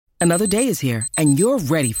Another day is here, and you're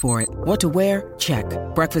ready for it. What to wear? Check.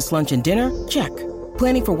 Breakfast, lunch, and dinner? Check.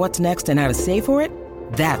 Planning for what's next and how to save for it?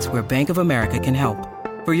 That's where Bank of America can help.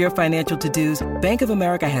 For your financial to-dos, Bank of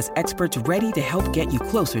America has experts ready to help get you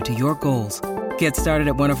closer to your goals. Get started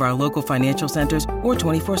at one of our local financial centers or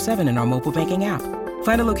 24/7 in our mobile banking app.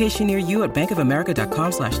 Find a location near you at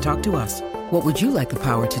bankofamerica.com/talktous. What would you like the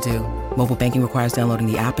power to do? Mobile banking requires downloading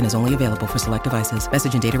the app and is only available for select devices.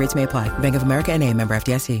 Message and data rates may apply. Bank of America N.A., member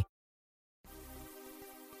FDIC.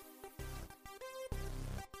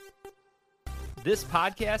 This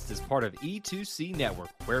podcast is part of E2C Network,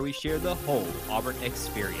 where we share the whole Auburn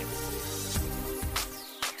experience.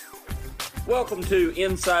 Welcome to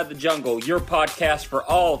Inside the Jungle, your podcast for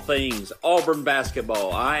all things Auburn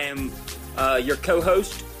basketball. I am your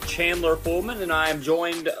co-host, Chandler Fullman, and I am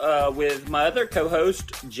joined with my other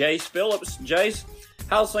co-host, Jace Phillips. Jace,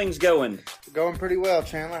 how's things going? Going pretty well,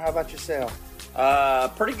 Chandler. How about yourself?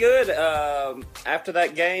 Pretty good. After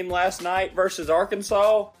that game last night versus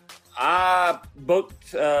Arkansas, I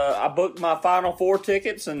booked my Final Four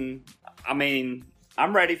tickets, and I mean,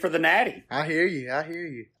 I'm ready for the Natty. I hear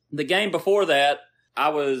you. The game before that, I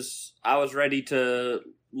was ready to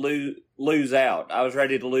lose out. I was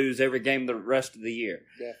ready to lose every game the rest of the year.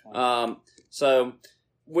 Definitely. So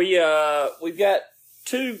we've got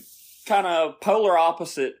two kind of polar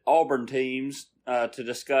opposite Auburn teams to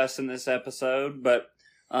discuss in this episode, but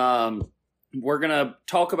we're gonna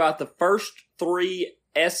talk about the first three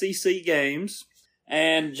SEC games.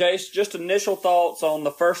 And Jace, just initial thoughts on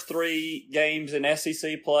the first three games in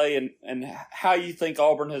SEC play and how you think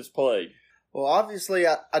Auburn has played. Well, obviously,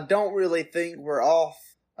 I don't really think we're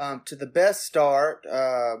off to the best start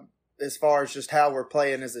as far as just how we're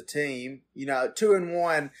playing as a team.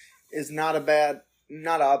 2-1 is not an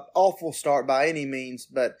awful start by any means,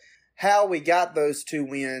 but how we got those two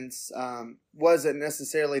wins wasn't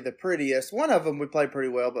necessarily the prettiest. One of them we played pretty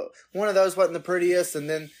well, but one of those wasn't the prettiest, and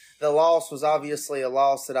then the loss was obviously a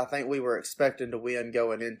loss that I think we were expecting to win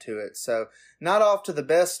going into it. So not off to the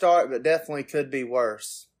best start, but definitely could be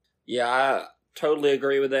worse. Yeah, I totally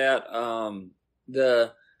agree with that.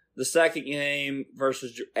 The second game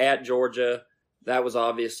versus at Georgia, that was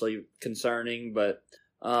obviously concerning, but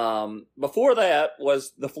before that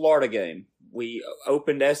was the Florida game. We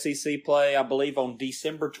opened SEC play, I believe, on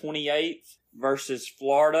December 28th versus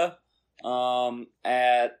Florida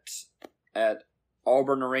at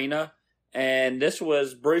Auburn Arena. And this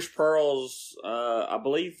was Bruce Pearl's, I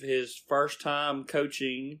believe, his first time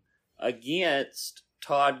coaching against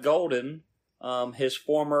Todd Golden, his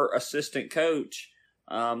former assistant coach,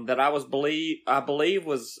 that I believe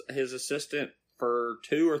was his assistant for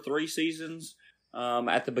 2 or 3 seasons.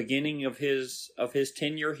 At the beginning of his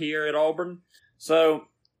tenure here at Auburn. So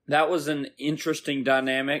that was an interesting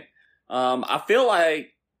dynamic. I feel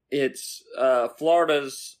like it's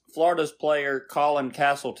Florida's player Colin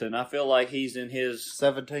Castleton. I feel like he's in his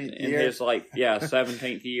 17th year.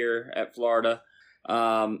 17th year at Florida.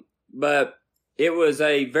 But it was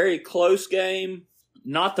a very close game,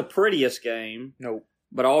 not the prettiest game. Nope.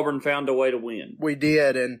 But Auburn found a way to win. We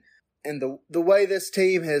did, and the way this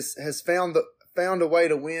team has found a way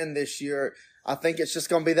to win this year, I think it's just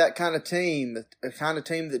going to be that kind of team, the kind of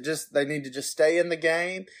team that they need to just stay in the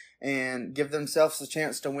game and give themselves a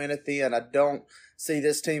chance to win at the end. I don't see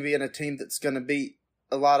this team being a team that's going to beat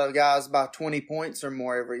a lot of guys by 20 points or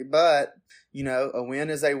more but a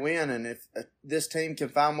win is a win, and if this team can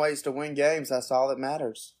find ways to win games, that's all that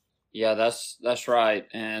matters. Yeah, that's right.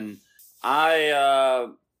 And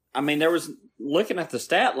I mean, there was, looking at the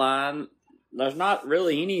stat line, there's not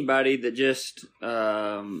really anybody that just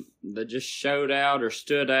showed out or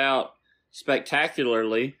stood out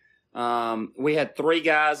spectacularly. We had 3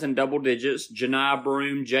 guys in double digits: Janai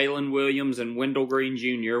Broome, Jalen Williams, and Wendell Green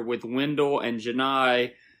Jr., with Wendell and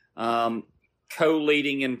Janai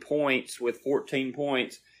co-leading in points with 14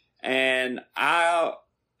 points. And I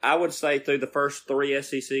would say through the first 3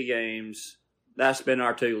 SEC games, that's been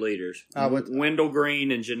our 2 leaders, Wendell Green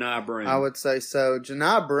and Janai Broome. I would say so.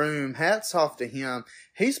 Janai Broome, hats off to him.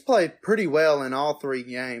 He's played pretty well in all 3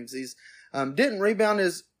 games. He's didn't rebound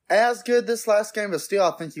as good this last game, but still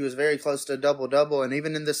I think he was very close to a double-double. And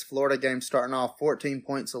even in this Florida game, starting off 14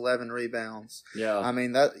 points, 11 rebounds. Yeah. I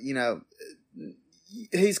mean, that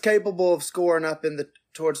he's capable of scoring up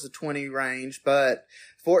towards the 20 range, but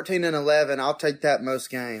 14 and 11, I'll take that most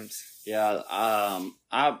games. Yeah,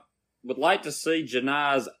 I would like to see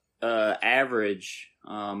Janai's average.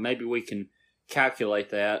 Maybe we can calculate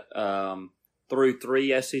that through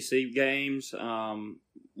 3 SEC games.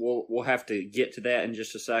 We'll have to get to that in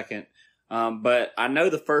just a second. But I know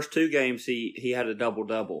the first 2 games he had a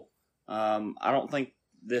double-double. I don't think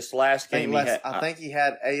this last game, I think he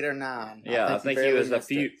had 8 or 9. Yeah, I think he was a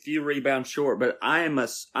few rebounds short. But I'm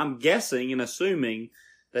guessing and assuming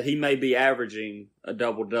that he may be averaging a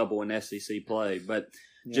double-double in SEC play. But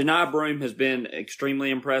Johni Broome has been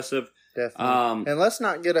extremely impressive. Definitely. And let's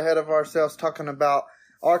not get ahead of ourselves talking about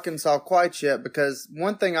Arkansas quite yet, because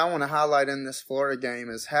one thing I want to highlight in this Florida game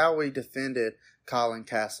is how we defended Colin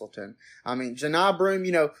Castleton. I mean, Johni Broome,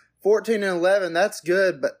 14 and 11, that's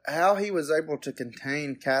good, but how he was able to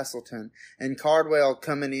contain Castleton, and Cardwell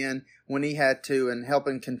coming in when he had to and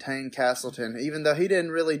helping contain Castleton, even though he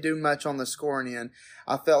didn't really do much on the scoring end.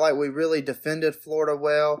 I felt like we really defended Florida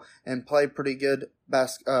well and played pretty good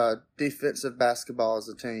defensive basketball as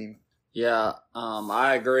a team. Yeah,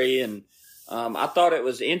 I agree, and I thought it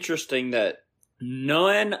was interesting that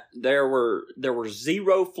there were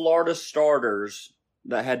 0 Florida starters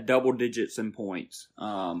that had double digits in points.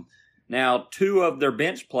 Now, 2 of their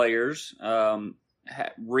bench players,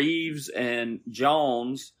 Reeves and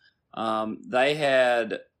Jones, they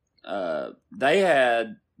had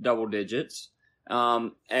double digits,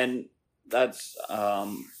 and that's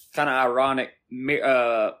kind of ironic.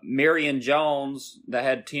 Marion Jones, that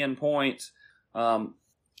had 10 points.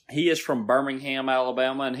 He is from Birmingham,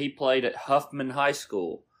 Alabama, and he played at Huffman High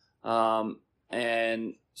School.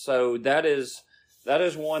 And so that is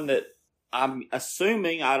one that I'm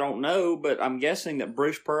assuming, I don't know, but I'm guessing that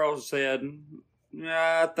Bruce Pearl said,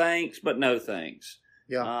 thanks, but no thanks.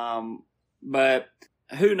 Yeah. But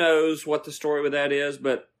who knows what the story with that is,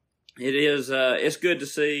 but it is, it's good to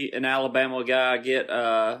see an Alabama guy get,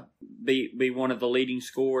 be one of the leading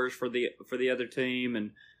scorers for the other team.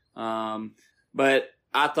 And, but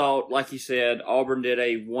I thought, like you said, Auburn did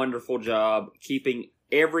a wonderful job keeping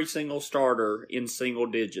every single starter in single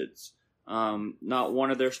digits. Not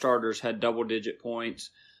one of their starters had double-digit points.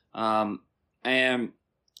 And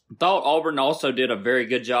thought Auburn also did a very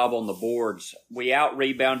good job on the boards. We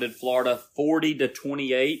out-rebounded Florida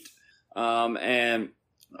 40-28. And,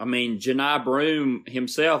 I mean, Johni Broome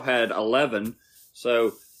himself had 11.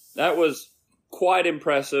 So that was quite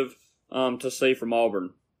impressive to see from Auburn.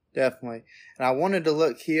 Definitely. And I wanted to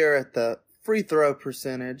look here at the free throw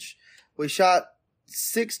percentage. We shot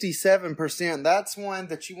 67%. That's one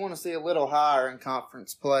that you want to see a little higher in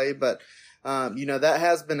conference play, but that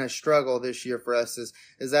has been a struggle this year for us is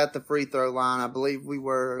at the free throw line. I believe we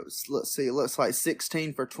were, let's see, it looks like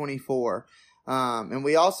 16 for 24. And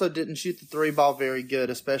we also didn't shoot the 3 ball very good,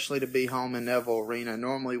 especially to be home in Neville Arena.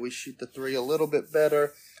 Normally we shoot the 3 a little bit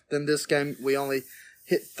better than this game. We only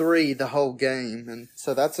hit 3 the whole game. And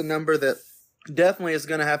so that's a number that definitely is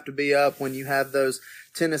going to have to be up when you have those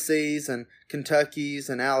Tennessees and Kentuckys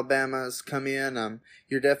and Alabamas come in.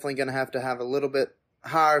 You're definitely going to have a little bit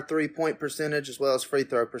higher 3-point percentage as well as free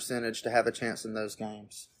throw percentage to have a chance in those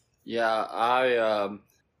games. Yeah,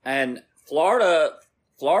 and Florida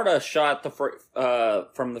shot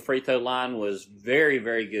from the free throw line was very,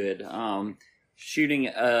 very good. Shooting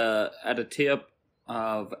at a tip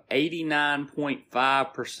of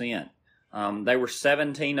 89.5%. They were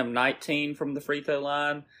 17 of 19 from the free throw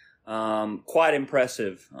line. Quite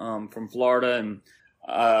impressive from Florida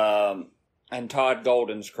and Todd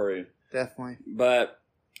Golden's crew. Definitely. But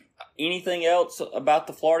anything else about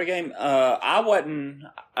the Florida game? I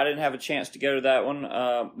didn't have a chance to go to that one.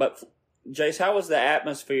 But Jace, how was the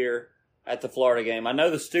atmosphere at the Florida game? I know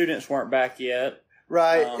the students weren't back yet.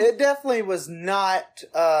 Right. It definitely was not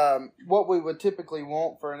what we would typically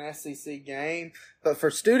want for an SEC game. But for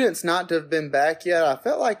students not to have been back yet, I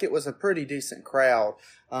felt like it was a pretty decent crowd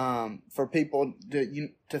for people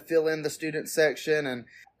to fill in the student section. And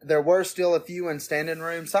there were still a few in standing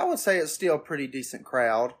room. So I would say it's still a pretty decent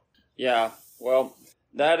crowd. Yeah. Well,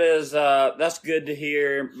 that's good to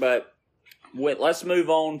hear. But let's move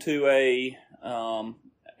on to a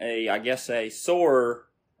sore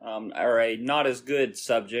or a not as good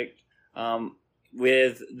subject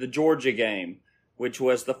with the Georgia game, which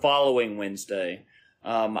was the following Wednesday.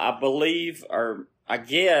 I believe, or I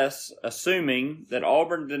guess, assuming that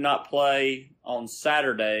Auburn did not play on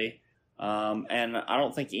Saturday, and I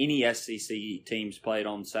don't think any SEC teams played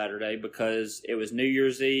on Saturday because it was New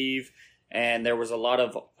Year's Eve and there was a lot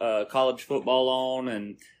of college football on,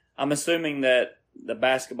 and I'm assuming that the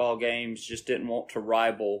basketball games just didn't want to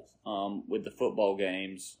rival with the football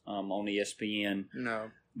games on ESPN. No.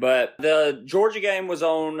 But the Georgia game was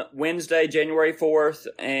on Wednesday, January 4th,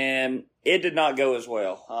 and it did not go as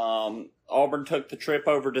well. Auburn took the trip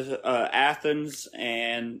over to Athens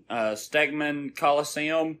and Stegman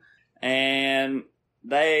Coliseum, and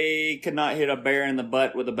they could not hit a bear in the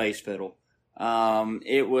butt with a bass fiddle.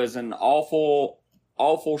 It was an awful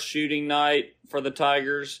shooting night for the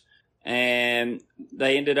Tigers. and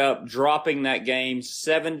they ended up dropping that game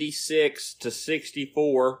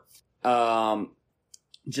 76-64.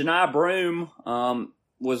 Janai Broome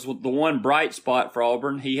was the one bright spot for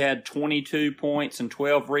Auburn. He had 22 points and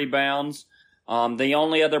 12 rebounds. The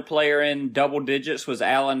only other player in double digits was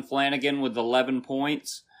Alan Flanagan with 11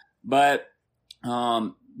 points. But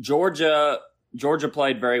Georgia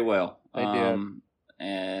played very well. They did.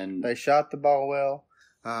 And they shot the ball well.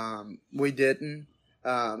 We didn't.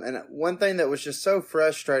 And one thing that was just so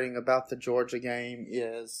frustrating about the Georgia game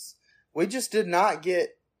is we just did not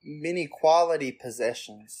get many quality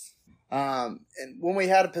possessions. And when we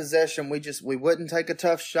had a possession, we wouldn't take a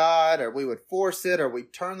tough shot, or we would force it, or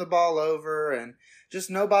we'd turn the ball over, and just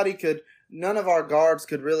none of our guards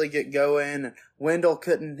could really get going. Wendell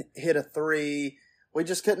couldn't hit a three. We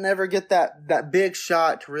just couldn't ever get that big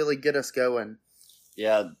shot to really get us going.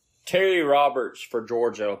 Yeah, Terry Roberts for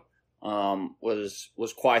Georgia was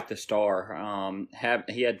quite the star.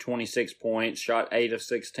 He had 26 points, shot 8 of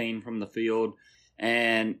 16 from the field,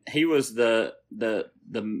 and he was the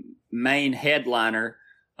main headliner.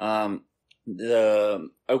 The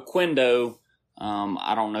Oquendo,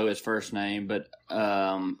 I don't know his first name, but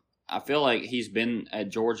I feel like he's been at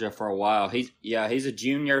Georgia for a while. He's a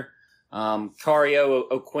junior. Cario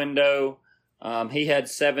Oquendo, he had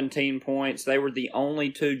 17 points. They were the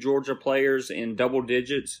only two Georgia players in double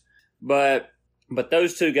digits, but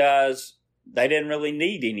those two guys, they didn't really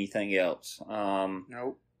need anything else.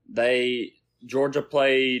 Nope. Georgia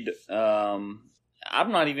played.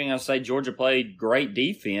 I'm not even going to say Georgia played great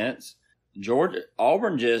defense.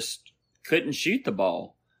 Auburn just couldn't shoot the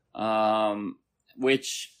ball,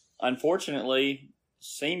 which unfortunately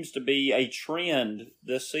seems to be a trend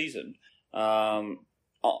this season.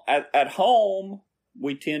 At home,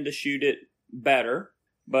 we tend to shoot it better,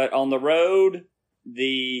 but on the road,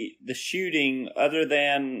 the shooting, other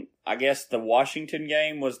than I guess the Washington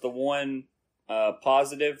game was the one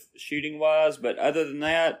positive shooting wise, but other than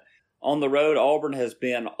that, on the road, Auburn has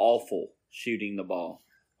been awful shooting the ball.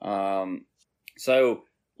 So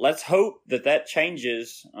let's hope that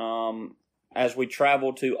changes as we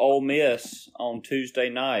travel to Ole Miss on Tuesday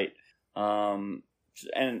night, and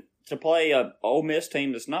to play a Ole Miss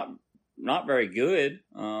team that's not very good.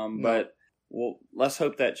 But let's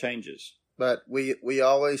hope that changes. But we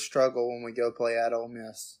always struggle when we go play at Ole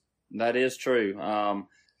Miss. That is true.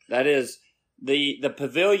 That is the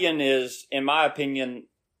Pavilion is, in my opinion,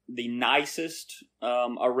 the nicest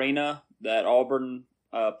arena that Auburn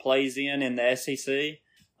plays in the SEC.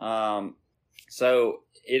 So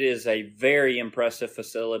it is a very impressive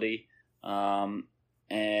facility, and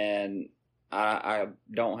I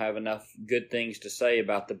don't have enough good things to say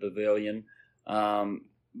about the Pavilion,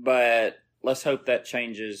 but let's hope that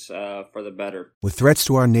changes for the better. With threats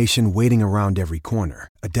to our nation waiting around every corner,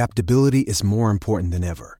 adaptability is more important than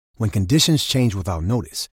ever. When conditions change without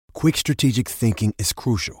notice, quick strategic thinking is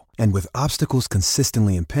crucial. And with obstacles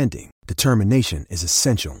consistently impending, determination is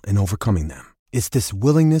essential in overcoming them. It's this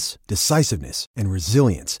willingness, decisiveness, and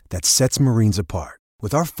resilience that sets Marines apart.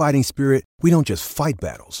 With our fighting spirit, we don't just fight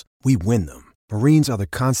battles, we win them. Marines are the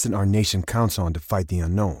constant our nation counts on to fight the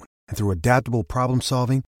unknown. And through adaptable problem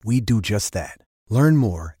solving, we do just that. Learn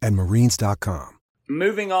more at marines.com.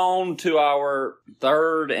 Moving on to our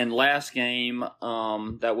third and last game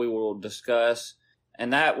that we will discuss,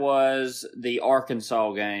 and that was the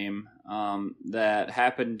Arkansas game that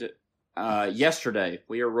happened yesterday.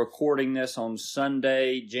 We are recording this on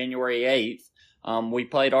Sunday, January 8th. We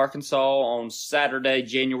played Arkansas on Saturday,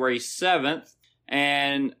 January 7th,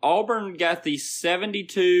 and Auburn got the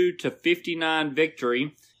 72-59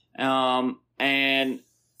 victory. And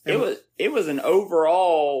it was an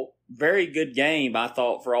overall very good game, I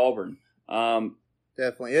thought, for Auburn.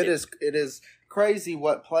 Definitely. It is crazy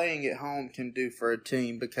what playing at home can do for a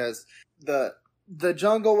team, because the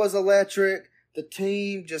jungle was electric. The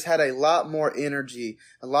team just had a lot more energy,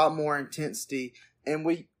 a lot more intensity, and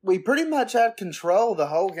we pretty much had control the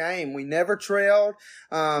whole game. We never trailed,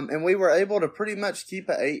 and we were able to pretty much keep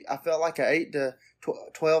I felt like an 8 to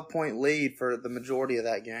 12 point lead for the majority of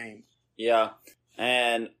that game. Yeah,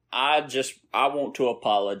 and I want to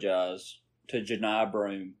apologize to Janai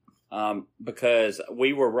Broome because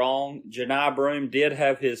we were wrong. Janai Broome did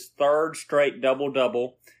have his third straight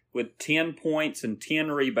double-double with 10 points and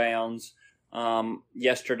 10 rebounds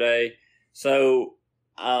yesterday. So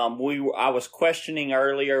I was questioning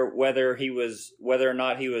earlier whether or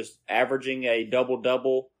not he was averaging a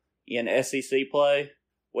double-double in SEC play.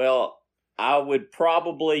 Well, I would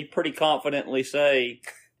probably pretty confidently say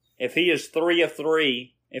if he is 3 of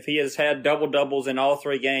 3 if he has had double-doubles in all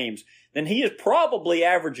 3 games, then he is probably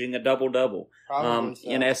averaging a double-double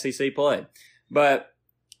in SEC play. But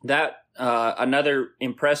that another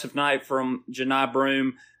impressive night from Johni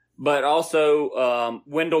Broome, but also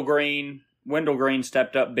Wendell Green. Wendell Green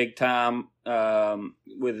stepped up big time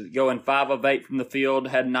with going 5 of 8 from the field,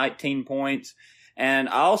 had 19 points. And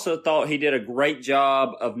I also thought he did a great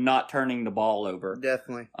job of not turning the ball over.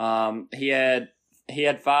 Definitely. He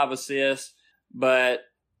had 5 assists, but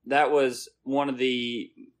that was one of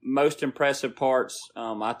the most impressive parts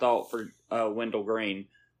I thought for Wendell Green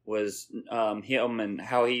was him and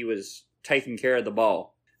how he was taking care of the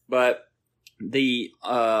ball. But the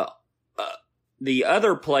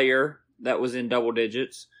other player that was in double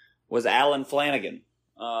digits was Allen Flanigan.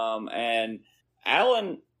 And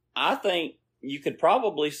Allen, I think you could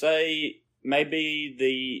probably say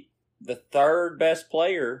maybe the third best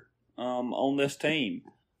player on this team.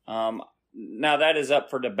 Now that is up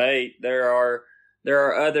for debate. There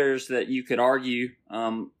are others that you could argue.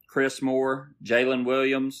 Chris Moore, Jalen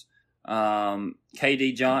Williams,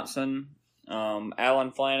 KD Johnson,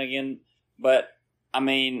 Allen Flanigan. But I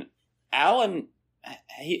mean, Allen,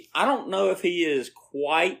 I don't know if he is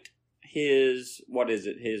quite his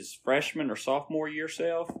freshman or sophomore year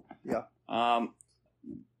self. Yeah.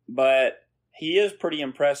 But he is pretty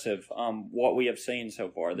impressive. What we have seen so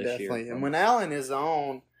far this year. Definitely. And when Allen is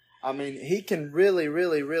on, I mean, he can really,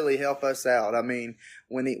 really, really help us out. I mean,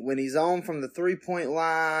 when he's on from the 3-point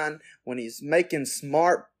line, when he's making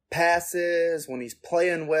smart passes, when he's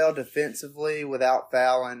playing well defensively without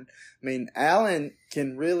fouling, I mean, Allen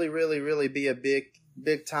can really, really, really be a big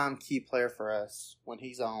time key player for us when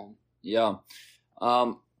he's on. Yeah.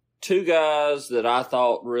 2 guys that I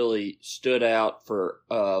thought really stood out for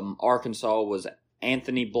Arkansas was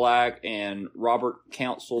Anthony Black and Robert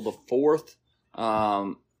Council IV.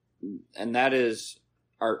 And that is,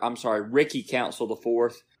 Ricky Council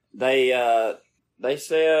IV. They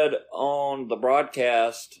said on the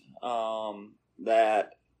broadcast that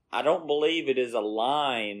I don't believe it is a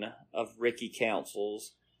line of Ricky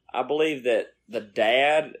Council's. I believe that the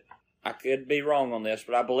dad, I could be wrong on this,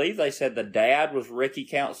 but I believe they said the dad was Ricky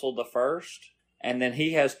Council the first, and then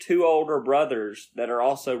he has 2 older brothers that are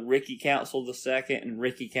also Ricky Council the second and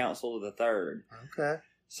Ricky Council the third. Okay.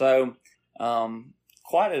 So,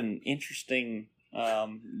 quite an interesting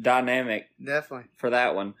dynamic. Definitely. For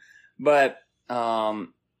that one. But I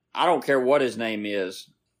don't care what his name is.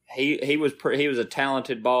 He was a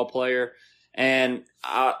talented ball player, and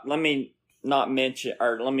let me not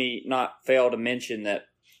fail to mention that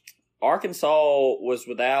Arkansas was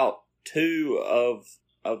without 2 of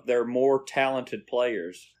their more talented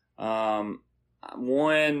players. One,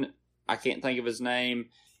 I can't think of his name,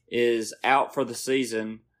 is out for the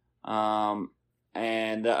season,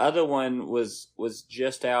 and the other one was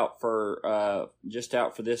just out for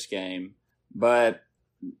this game. But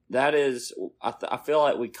that is, I feel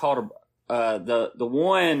like we caught the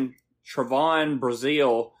one, Trevon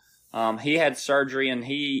Brazile. He had surgery and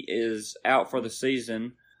he is out for the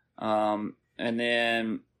season. And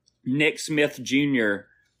then Nick Smith Jr.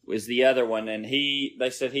 was the other one, and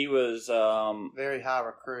they said he was very high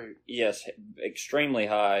recruit. Yes, extremely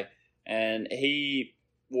high, and he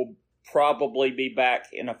will probably be back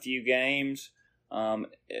in a few games,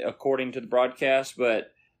 according to the broadcast.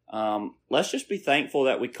 But let's just be thankful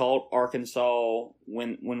that we caught Arkansas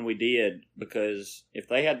when we did, because if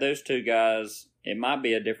they had those 2 guys, it might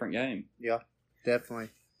be a different game. Yeah, definitely.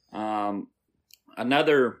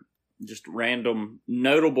 Another just random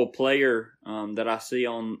notable player that I see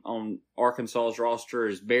on Arkansas's roster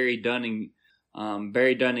is Barry Dunning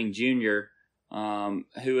Jr.,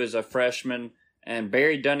 who is a freshman. And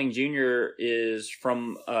Barry Dunning Jr. is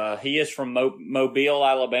from Mobile,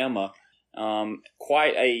 Alabama.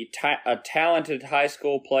 Quite a talented high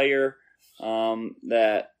school player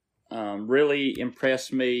that really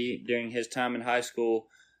impressed me during his time in high school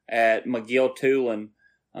at McGill-Tulane.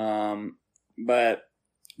 But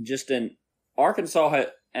just in Arkansas,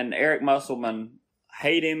 and Eric Musselman,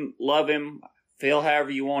 hate him, love him, feel however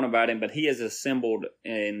you want about him, but he has assembled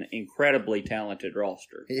an incredibly talented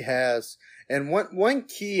roster. He has. And one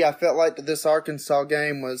key I felt like to this Arkansas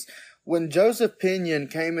game was when Joseph Pinion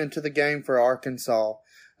came into the game for Arkansas.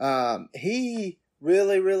 He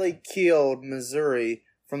really, really killed Missouri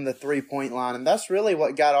from the 3-point line, and that's really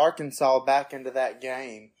what got Arkansas back into that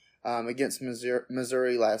game against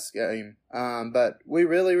Missouri last game. But we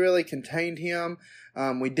really, really contained him.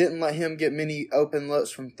 We didn't let him get many open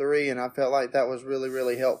looks from 3, and I felt like that was really,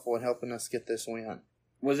 really helpful in helping us get this win.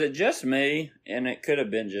 Was it just me? And it could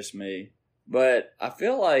have been just me. But I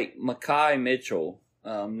feel like Makai Mitchell,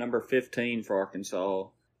 number 15 for Arkansas,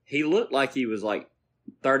 he looked like he was like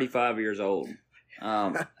 35 years old.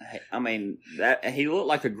 I mean, that he looked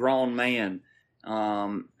like a grown man.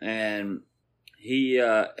 And he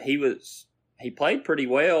played pretty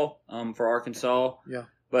well for Arkansas. Yeah.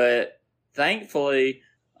 But thankfully,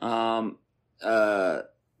 Mekhi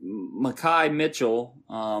Mitchell,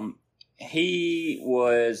 he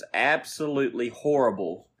was absolutely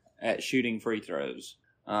horrible at shooting free throws.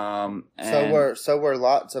 So were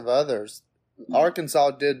lots of others.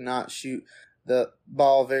 Arkansas did not shoot the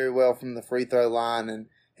ball very well from the free throw line,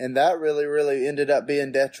 and that really, really ended up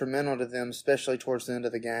being detrimental to them, especially towards the end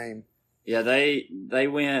of the game. Yeah, they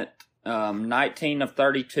went 19 of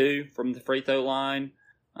 32 from the free throw line,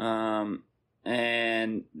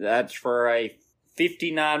 and that's for a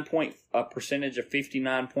percentage of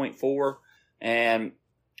 59.4, and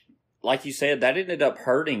like you said, that ended up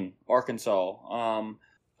hurting Arkansas.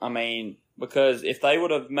 I mean, because if they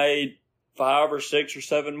would have made 5 or 6 or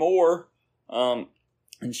 7 more and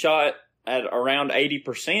shot at around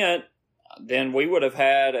 80%, then we would have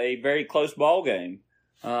had a very close ball game.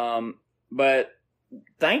 But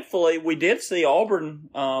thankfully, we did see Auburn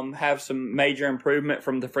have some major improvement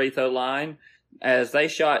from the free throw line, as they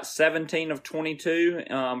shot 17 of 22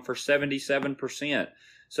 for 77%.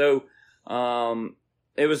 So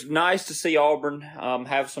it was nice to see Auburn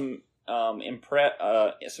have some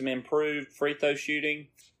improved free throw shooting,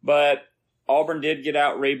 but Auburn did get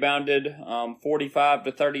out rebounded 45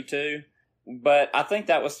 to 32. But I think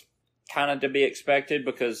that was kind of to be expected,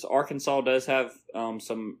 because Arkansas does have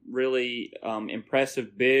some really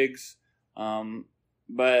impressive bigs.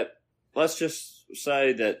 But let's just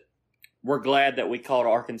say that we're glad that we caught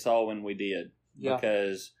Arkansas when we did. Yeah.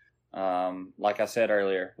 Because, like I said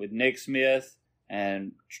earlier, with Nick Smith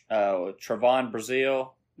and Trevon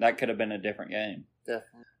Brazile, that could have been a different game.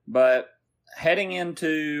 Definitely. But heading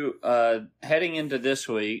into this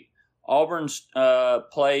week, Auburn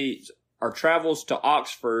travels to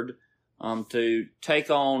Oxford to take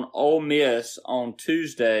on Ole Miss on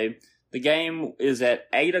Tuesday. The game is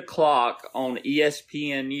at 8:00 on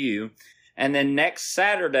ESPNU, and then next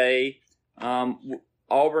Saturday,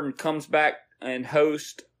 Auburn comes back and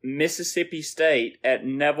hosts Mississippi State at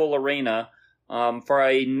Neville Arena for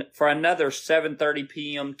another 7:30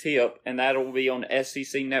 p.m. tip, and that will be on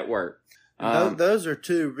SEC Network. Those are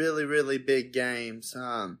two really, really big games.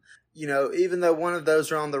 Even though one of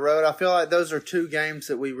those are on the road, I feel like those are two games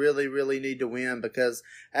that we really, really need to win, because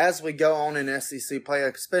as we go on in SEC play,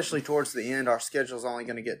 especially towards the end, our schedule is only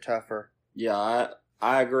going to get tougher. Yeah,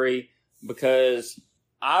 I agree, because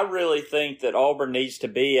I really think that Auburn needs to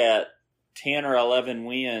be at 10 or 11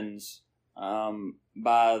 wins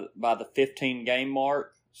by the 15 game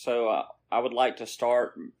mark. So I would like to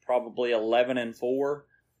start probably 11-4.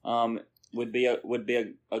 Would be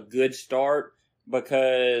a good start,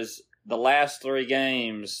 because the last 3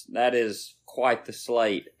 games, that is quite the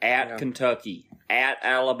slate. At Kentucky, at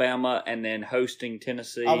Alabama, and then hosting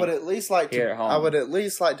Tennessee. I would at least like here at home. I would at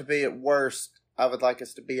least like to be at worst. I would like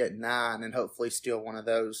us to be at 9 and hopefully steal one of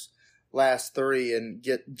those last 3 and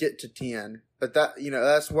get to 10. But that,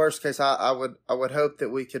 that's worst case. I would hope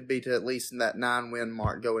that we could be to at least in that 9 win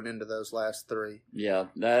mark going into those last 3. Yeah,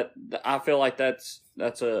 I feel like that's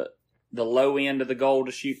the low end of the goal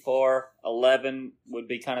to shoot for. 11 would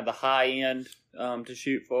be kind of the high end to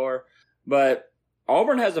shoot for. But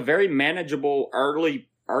Auburn has a very manageable early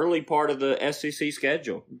part of the SEC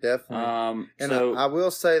schedule. Definitely. I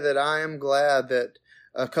will say that I am glad that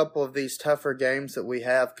a couple of these tougher games that we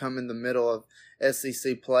have come in the middle of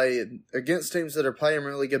SEC play against teams that are playing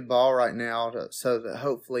really good ball right now, so that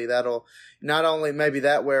hopefully that'll not only maybe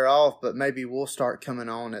that wear off, but maybe we'll start coming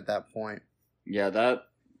on at that point. Yeah, that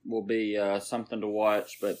will be something to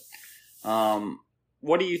watch. But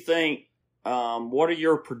what do you think? What are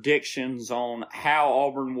your predictions on how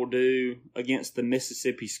Auburn will do against the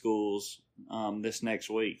Mississippi schools this next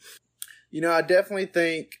week? I definitely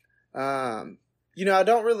think, I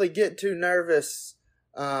don't really get too nervous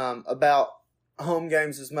about home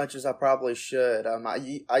games as much as I probably should.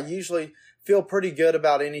 I usually feel pretty good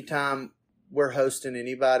about any time we're hosting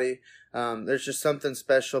anybody. There's just something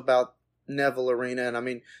special about Neville Arena,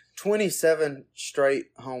 and 27 straight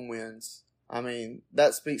home wins.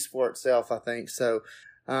 That speaks for itself, I think. So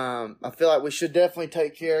I feel like we should definitely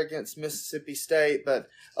take care against Mississippi State. But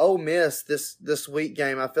Ole Miss, this week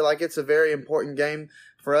game, I feel like it's a very important game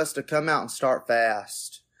for us to come out and start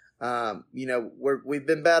fast. We've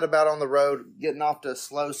been bad about on the road getting off to a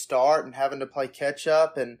slow start and having to play catch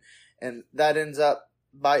up, and that ends up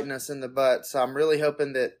biting us in the butt. So I'm really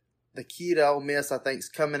hoping that the key to Ole Miss, I think, is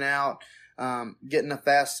coming out, getting a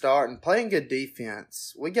fast start and playing good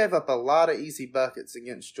defense. We gave up a lot of easy buckets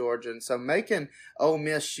against Georgia, and so making Ole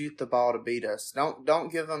Miss shoot the ball to beat us.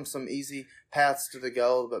 Don't give them some easy paths to the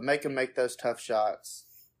goal, but make them make those tough shots.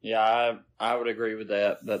 Yeah, I would agree with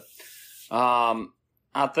that. But I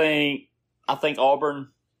think Auburn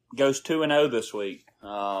goes 2-0 this week.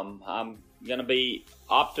 I'm going to be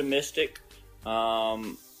optimistic,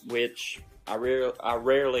 which I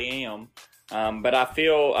rarely am. But I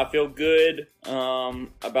feel good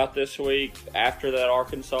about this week after that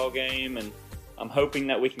Arkansas game, and I'm hoping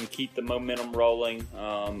that we can keep the momentum rolling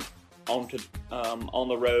on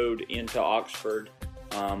the road into Oxford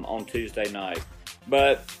on Tuesday night.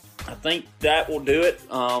 But I think that will do it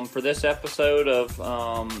for this episode of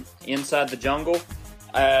Inside the Jungle.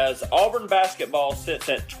 As Auburn basketball sits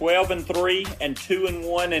at 12-3 and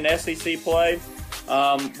 2-1 in SEC play,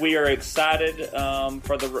 we are excited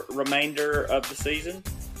for the remainder of the season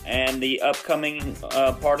and the upcoming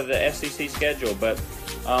part of the SEC schedule. But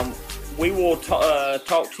we will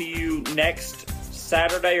talk to you next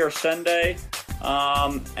Saturday or Sunday.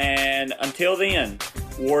 And until then,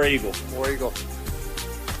 War Eagle. War Eagle.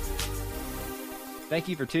 Thank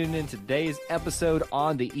you for tuning in to today's episode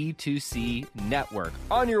on the E2C Network.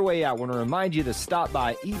 On your way out, I want to remind you to stop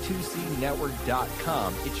by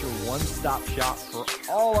e2cnetwork.com. It's your one-stop shop for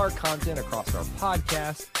all our content across our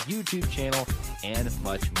podcast, YouTube channel, and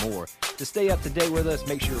much more. To stay up to date with us,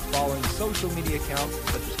 make sure you're following social media accounts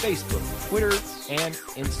such as Facebook, Twitter, and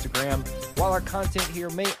Instagram. While our content here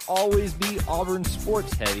may always be Auburn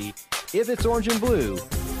sports heavy, if it's orange and blue,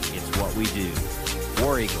 it's what we do.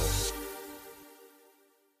 War Eagle.